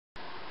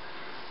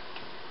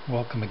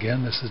Welcome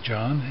again, this is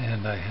John,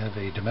 and I have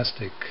a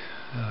domestic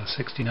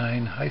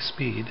 69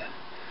 high-speed.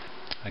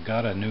 I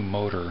got a new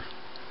motor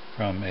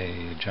from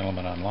a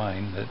gentleman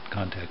online that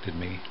contacted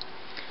me.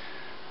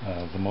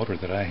 The motor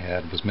that I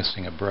had was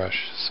missing a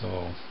brush,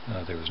 so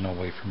there was no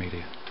way for me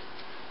to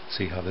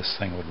see how this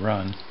thing would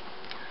run.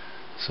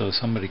 So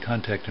somebody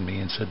contacted me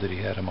and said that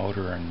he had a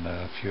motor and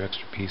a few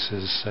extra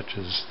pieces, such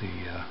as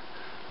the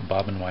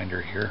bobbin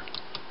winder here.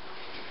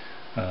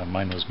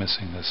 Mine was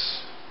missing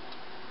this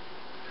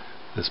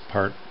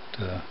part,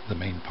 the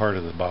main part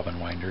of the bobbin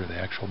winder. The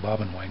actual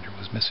bobbin winder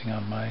was missing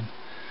on mine,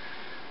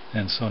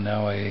 and so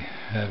now I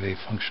have a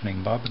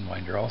functioning bobbin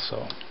winder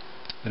also.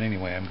 But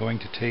anyway, I'm going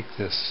to take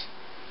this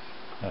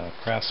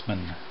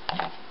Craftsman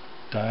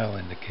dial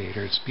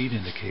indicator, speed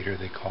indicator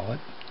they call it,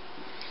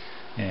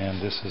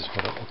 and this is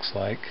what it looks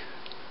like.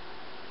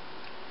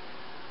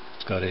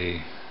 It's got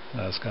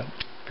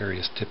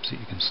various tips that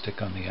you can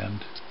stick on the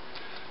end.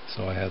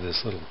 So I have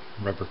this little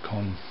rubber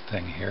cone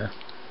thing here,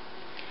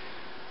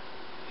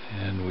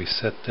 and we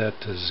set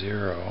that to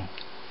 0,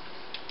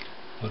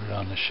 put it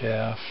on the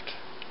shaft,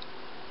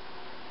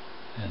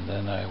 and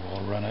then I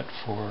will run it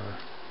for,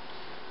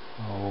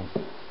 I'll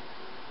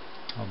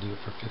do it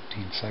for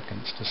 15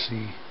 seconds to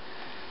see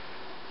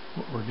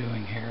what we're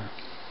doing here.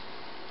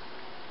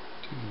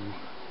 2,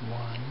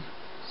 1,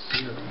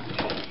 0.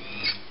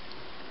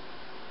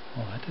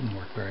 Well, that didn't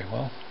work very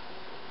well.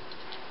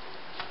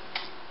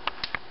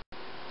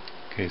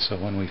 Okay, so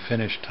when we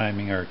finished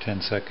timing our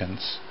 10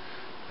 seconds,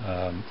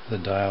 the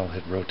dial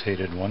had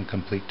rotated one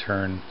complete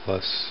turn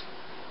plus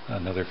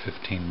another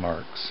 15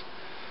 marks.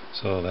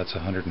 So that's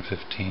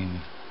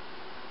 115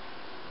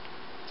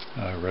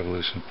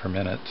 revolutions per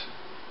minute.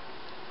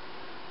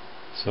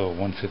 So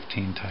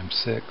 115 times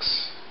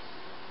 6,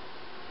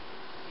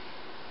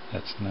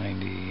 that's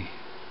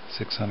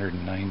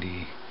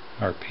 690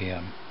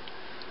 RPM.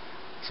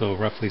 So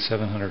roughly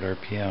 700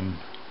 RPM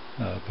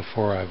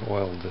before I've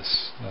oiled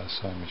this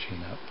sewing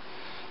machine up.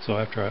 So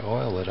after I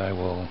oil it, I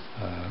will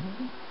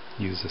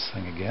use this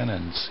thing again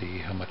and see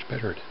how much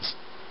better it is.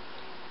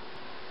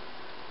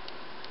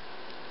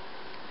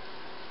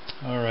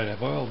 Alright,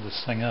 I've oiled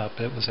this thing up.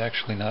 It was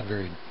actually not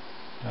very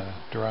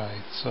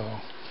dry, so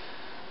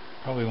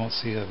probably won't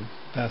see a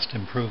vast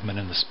improvement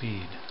in the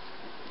speed.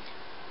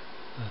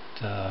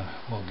 But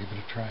we'll give it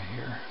a try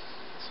here.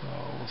 So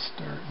we'll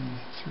start in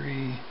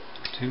 3,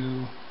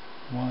 2,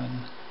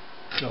 1,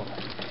 go. 10.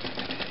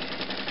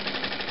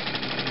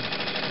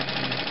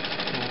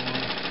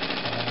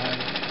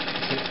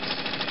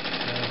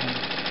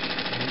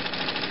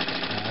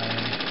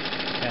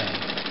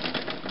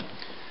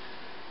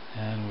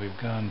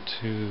 Gone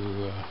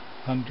to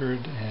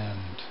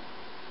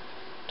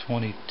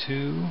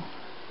 122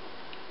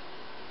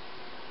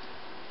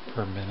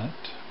 per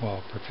minute,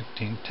 well, per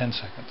 10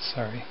 seconds,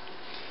 sorry.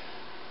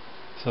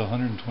 So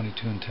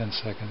 122 in 10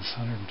 seconds,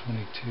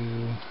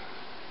 122,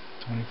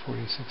 20,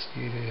 40, 60,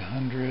 80,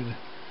 100,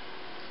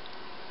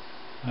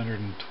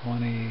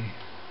 120,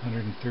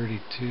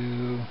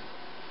 132,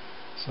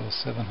 so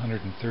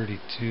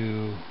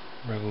 732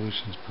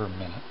 revolutions per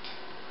minute.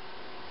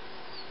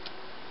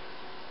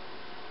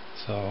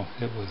 So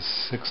it was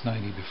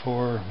 690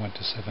 before, went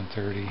to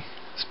 730,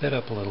 sped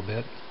up a little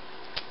bit,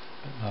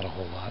 but not a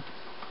whole lot.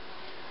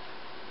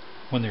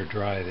 When they're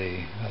dry,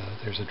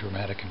 there's a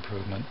dramatic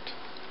improvement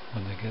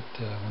when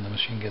the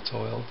machine gets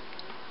oiled.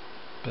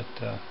 But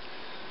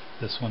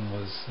this one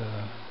was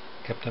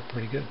kept up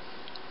pretty good.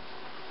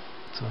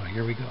 So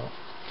here we go.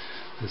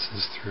 This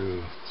is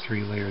through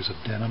 3 layers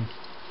of denim.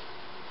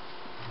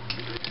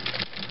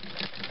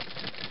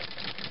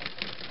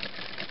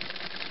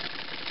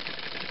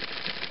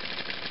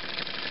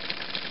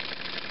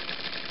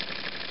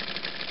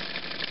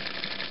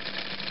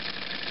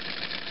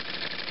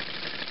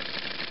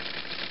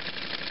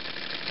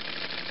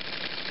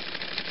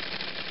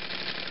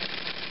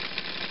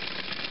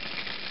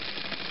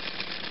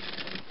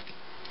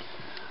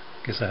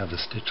 I guess I have the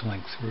stitch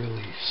length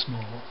really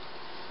small,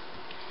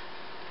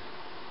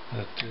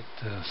 but it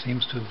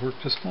seems to have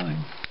worked just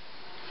fine.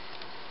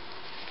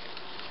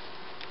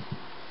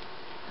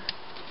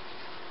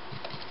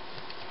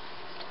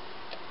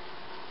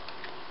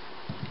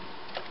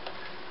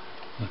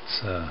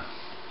 Let's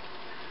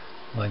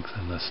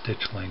lengthen the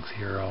stitch length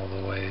here all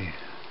the way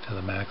to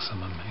the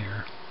maximum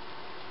here,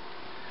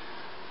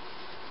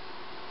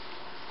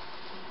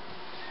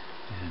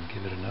 and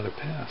give it another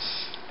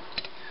pass.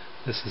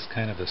 This is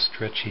kind of a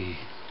stretchy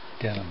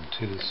denim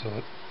too, so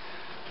it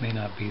may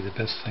not be the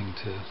best thing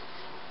to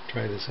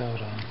try this out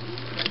on.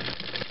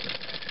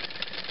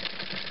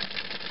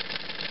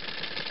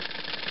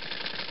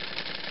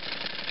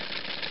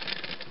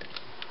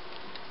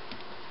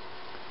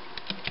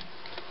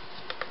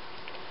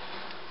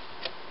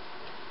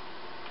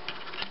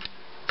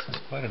 This is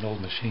quite an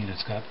old machine.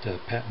 It's got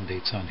patent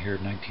dates on here,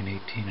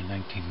 1918 and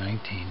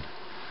 1919.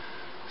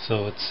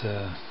 So it's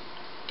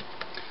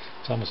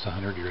almost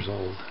 100 years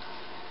old.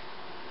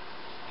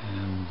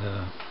 And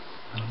I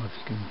don't know if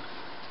you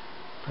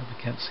probably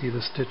can't see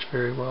the stitch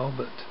very well,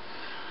 but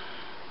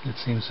it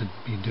seems to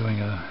be doing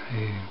a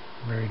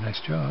very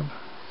nice job.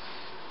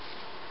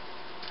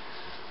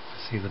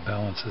 See, the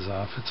balance is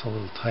off. It's a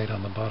little tight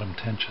on the bottom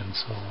tension,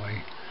 so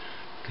I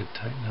could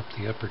tighten up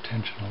the upper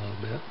tension a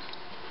little bit.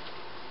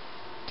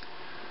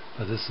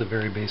 But this is a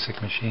very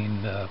basic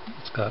machine.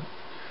 It's got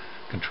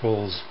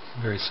controls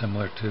very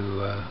similar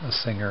to a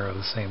Singer of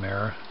the same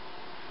era.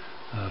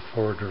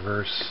 Forward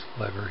reverse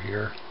lever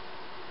here,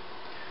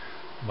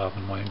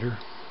 bobbin winder.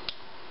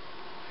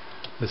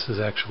 This is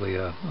actually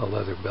a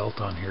leather belt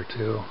on here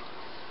too.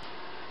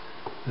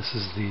 This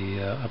is the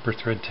upper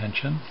thread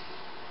tension,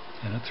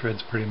 and it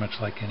threads pretty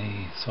much like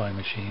any sewing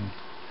machine.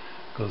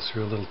 Goes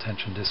through a little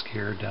tension disc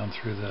here, down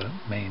through the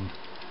main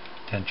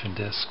tension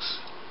discs,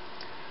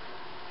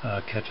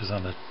 catches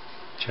on the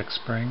check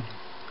spring,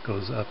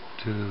 goes up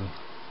to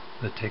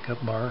the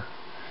take-up bar,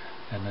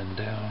 and then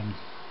down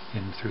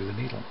in through the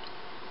needle.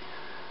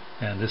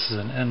 And this is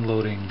an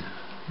end-loading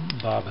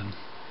bobbin,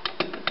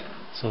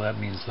 so that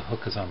means the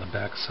hook is on the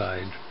back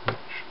side,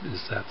 which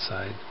is that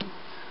side.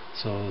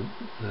 So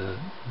the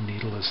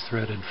needle is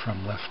threaded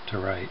from left to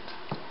right.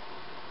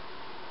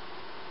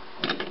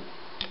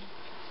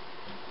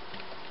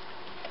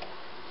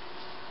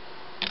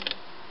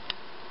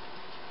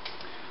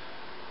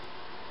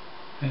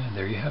 And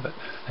there you have it.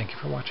 Thank you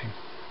for watching.